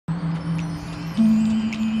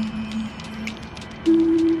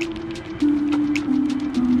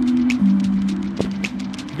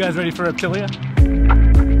guys ready for Reptilia?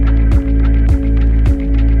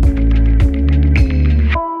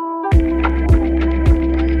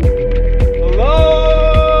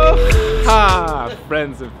 Aloha,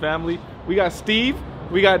 friends and family. We got Steve,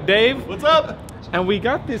 we got Dave. What's up? And we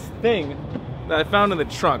got this thing that I found in the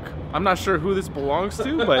trunk. I'm not sure who this belongs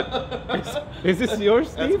to, but is this yours,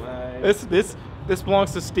 Steve? That's mine. This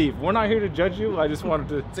belongs to Steve. We're not here to judge you. I just wanted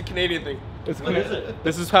to. It's a Canadian thing. What is it?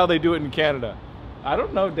 This is how they do it in Canada. I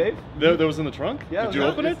don't know, Dave. That was in the trunk? Yeah. Did you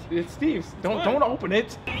open it? It's Steve's. Don't open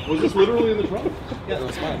it. Was this literally in the trunk? Yeah,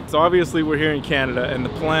 that's mine. So obviously we're here in Canada, and the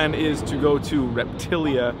plan is to go to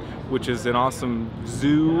Reptilia, which is an awesome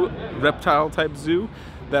zoo, reptile type zoo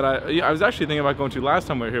that I was actually thinking about going to last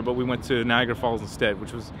time we were here, but we went to Niagara Falls instead,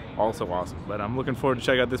 which was also awesome. But I'm looking forward to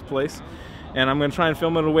check out this place, and I'm gonna try and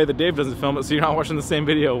film it in a way that Dave doesn't film it, so you're not watching the same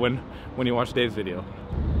video when you watch Dave's video.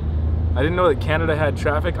 I didn't know that Canada had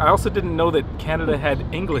traffic. I also didn't know that Canada had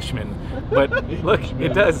Englishmen, but look,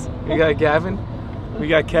 it does. We got Gavin, we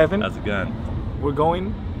got Kevin. How's it going? We're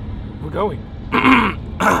going.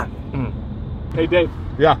 Hey Dave.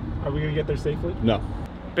 Yeah. Are we gonna get there safely? No.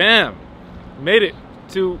 Bam! Made it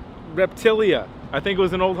to Reptilia. I think it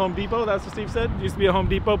was an old Home Depot, that's what Steve said. It used to be a Home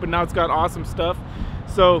Depot, but now it's got awesome stuff.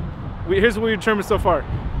 So here's what we determined so far.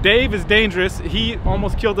 Dave is dangerous. He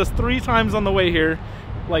almost killed us 3 times on the way here,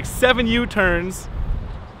 like 7 U-turns.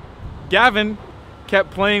 Gavin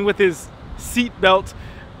kept playing with his seat belt,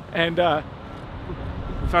 and we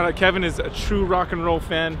found out Kevin is a true rock and roll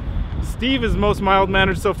fan. Steve is most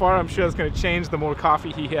mild-mannered so far. I'm sure that's gonna change the more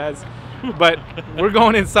coffee he has. But we're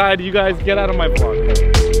going inside. You guys get out of my vlog.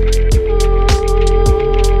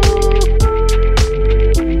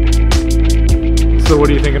 So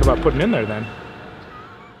what are you thinking about putting in there then?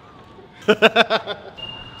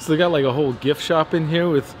 So they got like a whole gift shop in here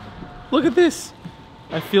with, look at this.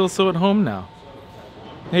 I feel so at home now.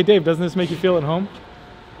 Hey Dave, doesn't this make you feel at home?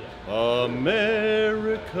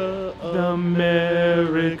 America,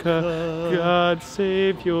 America, God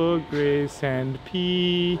save your grace and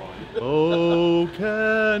peace. Oh,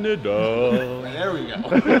 Canada. There we go.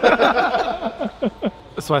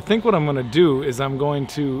 So I think what I'm gonna do is I'm going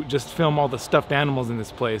to just film all the stuffed animals in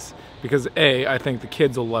this place because A, I think the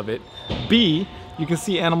kids will love it. B, you can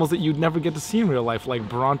see animals that you'd never get to see in real life, like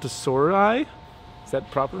Brontosauri. Is that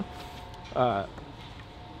proper?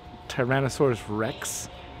 Tyrannosaurus Rex.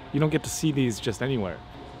 You don't get to see these just anywhere.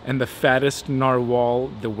 And the fattest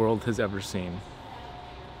narwhal the world has ever seen.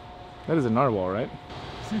 That is a narwhal, right?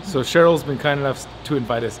 So Cheryl's been kind enough to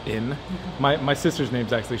invite us in. My sister's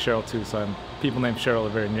name's actually Cheryl too, so people named Cheryl are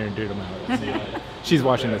very near and dear to my heart. She's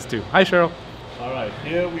watching this too. Hi Cheryl. All right,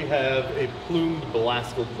 here we have a plumed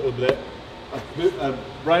basilisk.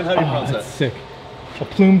 Brian, how do you pronounce that? Sick. A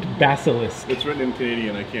plumed basilisk. It's written in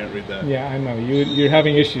Canadian, I can't read that. Yeah, I know. You're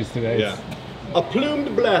having issues today. Yeah. A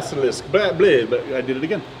plumed basilisk. Blah, blah, but I did it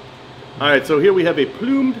again. All right, so here we have a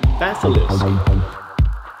plumed basilisk.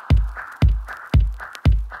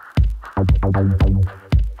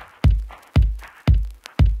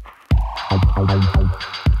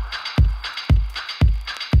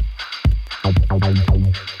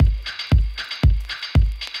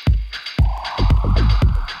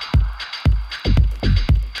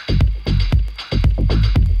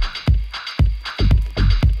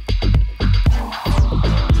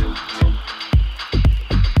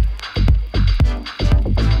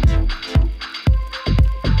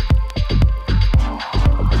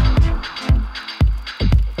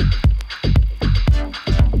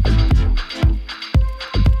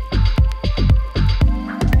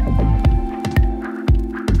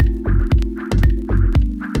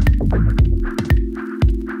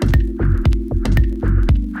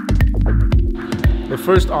 The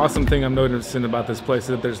first awesome thing I'm noticing about this place is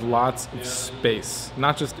that there's lots of space.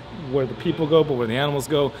 Not just where the people go, but where the animals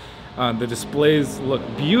go. The displays look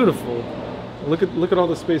beautiful. Look at all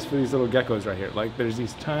the space for these little geckos right here. Like there's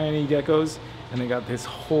these tiny geckos, and they got this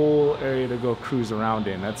whole area to go cruise around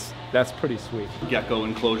in. That's pretty sweet. Gecko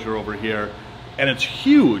enclosure over here, and it's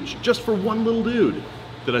huge just for one little dude.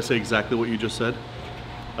 Did I say exactly what you just said?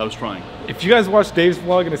 I was trying. If you guys watch Dave's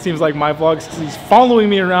vlog and it seems like my vlog, he's following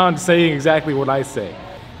me around saying exactly what I say.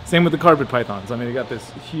 Same with the carpet pythons. I mean, they got this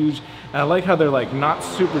huge, and I like how they're like not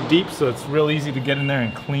super deep, so it's real easy to get in there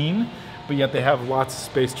and clean, but yet they have lots of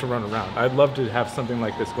space to run around. I'd love to have something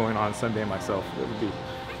like this going on Sunday myself. It would be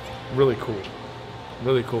really cool.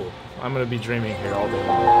 Really cool. I'm gonna be dreaming here all day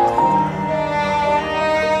long.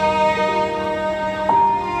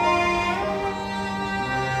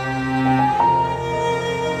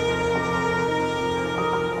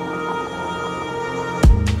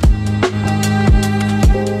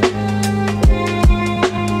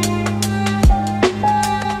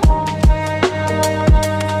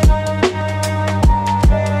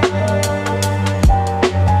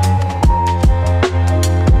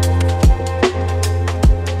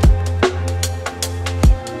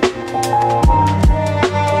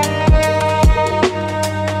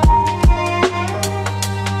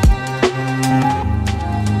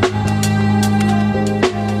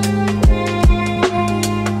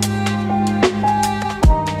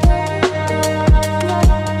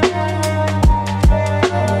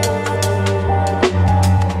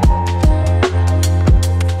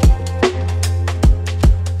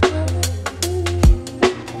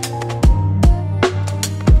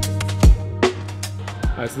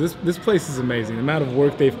 so this place is amazing. The amount of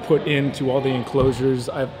work they've put into all the enclosures,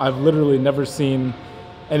 I've literally never seen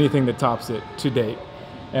anything that tops it to date.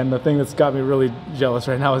 And the thing that's got me really jealous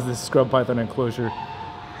right now is this scrub python enclosure.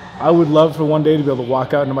 I would love for one day to be able to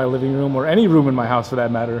walk out into my living room, or any room in my house for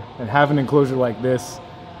that matter, and have an enclosure like this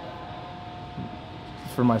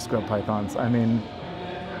for my scrub pythons. I mean,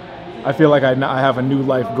 I feel like I have a new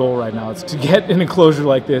life goal right now. It's to get an enclosure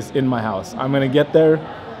like this in my house. I'm gonna get there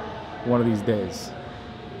one of these days.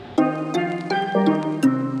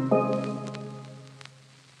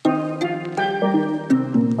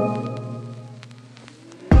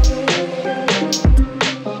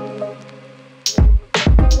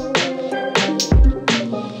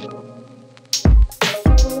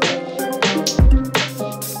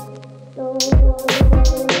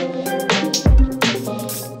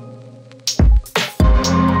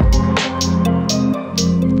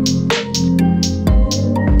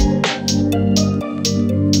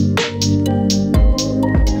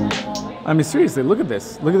 I mean, seriously, look at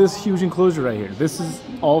this. Look at this huge enclosure right here. This is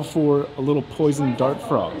all for a little poison dart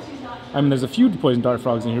frog. I mean, there's a few poison dart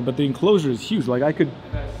frogs in here, but the enclosure is huge. Like, I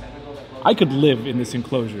could live in this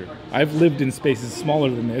enclosure. I've lived in spaces smaller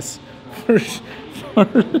than this.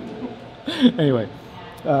 Anyway,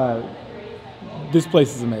 this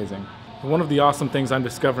place is amazing. One of the awesome things I'm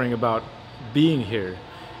discovering about being here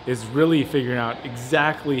is really figuring out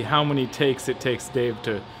exactly how many takes it takes Dave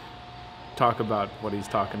to talk about what he's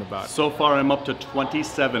talking about. So far I'm up to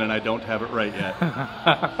 27 and I don't have it right yet.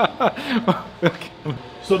 Okay.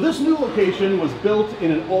 So this new location was built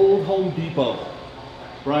in an old Home Depot.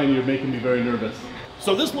 Brian, you're making me very nervous.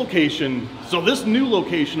 So this new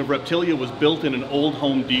location of Reptilia was built in an old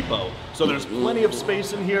Home Depot. So there's plenty of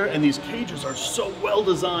space in here, and these cages are so well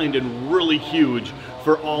designed and really huge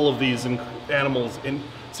for all of these animals. And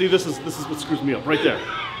see, this is what screws me up right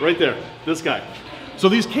there, this guy. So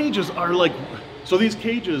these cages are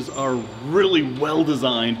really well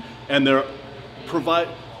designed, and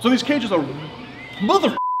so these cages are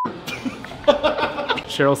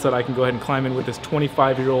Cheryl said I can go ahead and climb in with this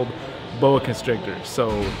 25-year-old boa constrictor, so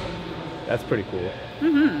that's pretty cool.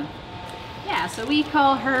 Mm-hmm. Yeah, so we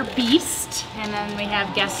call her Beast, and then we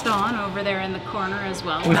have Gaston over there in the corner as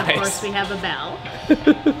well. And nice. Of course, we have a Belle.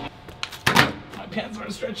 My pants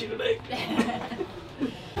aren't stretchy today.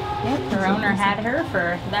 Yep, her owner had her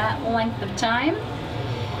for that length of time.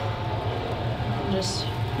 Just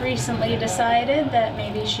recently decided that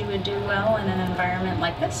maybe she would do well in an environment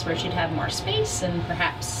like this where she'd have more space and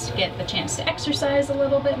perhaps get the chance to exercise a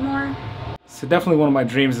little bit more. So definitely one of my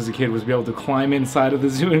dreams as a kid was to be able to climb inside of the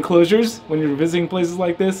zoo enclosures when you're visiting places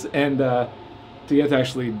like this, and to get to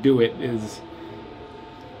actually do it is...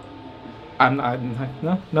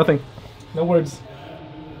 nothing. No words.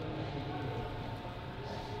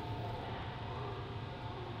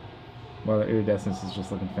 Well, the iridescence is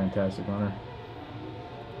just looking fantastic on her.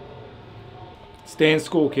 Stay in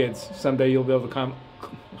school, kids. Someday you'll be able to come.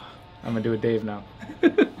 I'm gonna do it, Dave, now.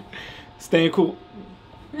 Stay in cool.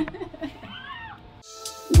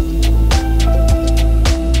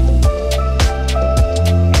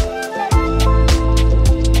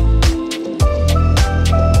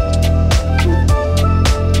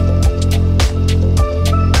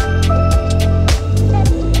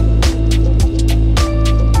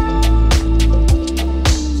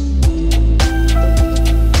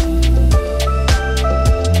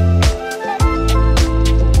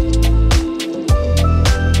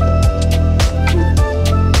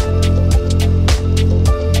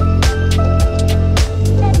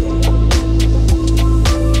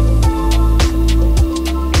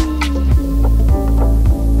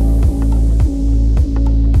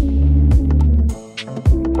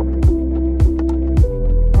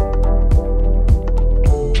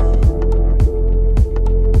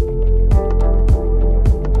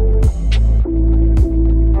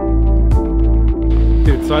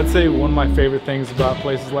 So I'd say one of my favorite things about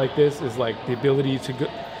places like this is like the ability to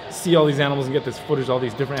see all these animals and get this footage, all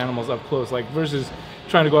these different animals up close, like versus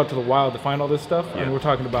trying to go out to the wild to find all this stuff. Yeah. And we're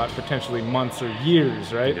talking about potentially months or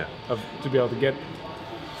years, right? Yeah. To be able to get.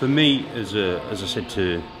 For me, as I said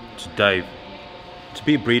to Dave, to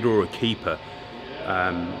be a breeder or a keeper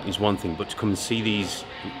is one thing, but to come and see these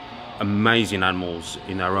amazing animals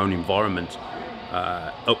in their own environment,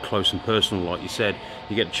 up close and personal, like you said,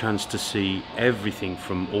 you get a chance to see everything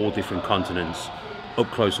from all different continents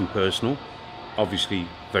up close and personal. Obviously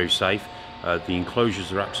very safe. The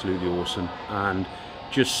enclosures are absolutely awesome, and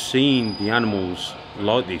just seeing the animals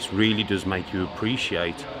like this really does make you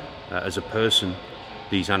appreciate as a person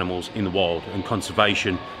these animals in the wild, and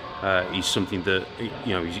conservation is something that,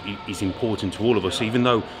 you know, is important to all of us. Even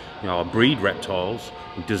though, you know, I breed reptiles,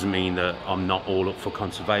 it doesn't mean that I'm not all up for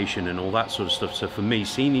conservation and all that sort of stuff. So for me,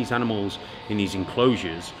 seeing these animals in these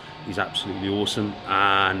enclosures is absolutely awesome,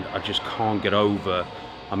 and I just can't get over.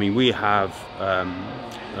 I mean, we have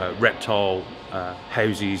reptile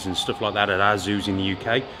houses and stuff like that at our zoos in the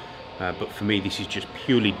UK, but for me this is just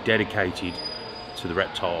purely dedicated to the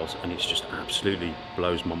reptiles, and it's just absolutely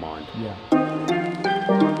blows my mind. Yeah.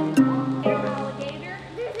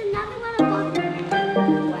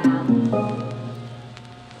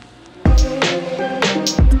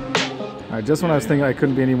 Just when I was thinking I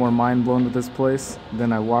couldn't be any more mind blown with this place,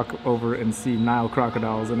 then I walk over and see Nile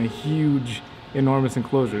crocodiles in a huge, enormous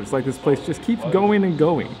enclosure. It's like this place just keeps going and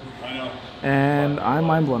going. And I'm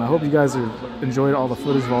mind blown. I hope you guys have enjoyed all the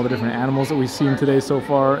footage of all the different animals that we've seen today so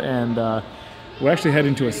far. And we're actually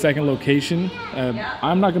heading to a second location.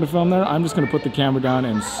 I'm not going to film there. I'm just going to put the camera down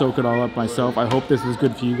and soak it all up myself. I hope this was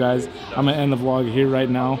good for you guys. I'm going to end the vlog here right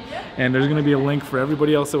now. And there's going to be a link for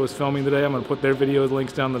everybody else that was filming today. I'm going to put their video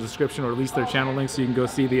links down in the description, or at least their channel links, so you can go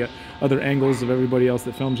see the other angles of everybody else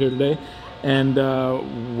that filmed here today. And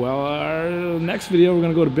well, our next video, we're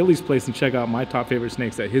going to go to Billy's place and check out my top favorite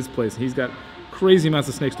snakes at his place. He's got crazy amounts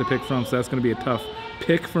of snakes to pick from, so that's going to be a tough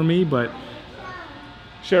pick for me. But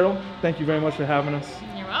Cheryl, thank you very much for having us.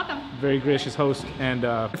 You're welcome. Very gracious host. And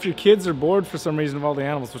if your kids are bored for some reason of all the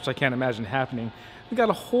animals, which I can't imagine happening, we got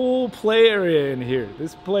a whole play area in here.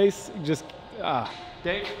 This place just,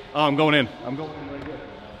 Dave? Oh, I'm going in. I'm going in right here.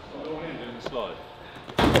 I'm going in doing the slide.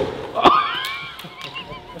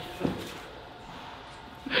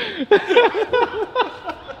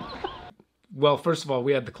 Well, first of all,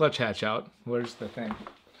 we had the clutch hatch out. Where's the thing?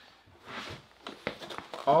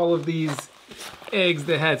 All of these eggs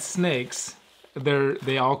that had snakes,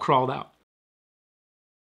 they all crawled out.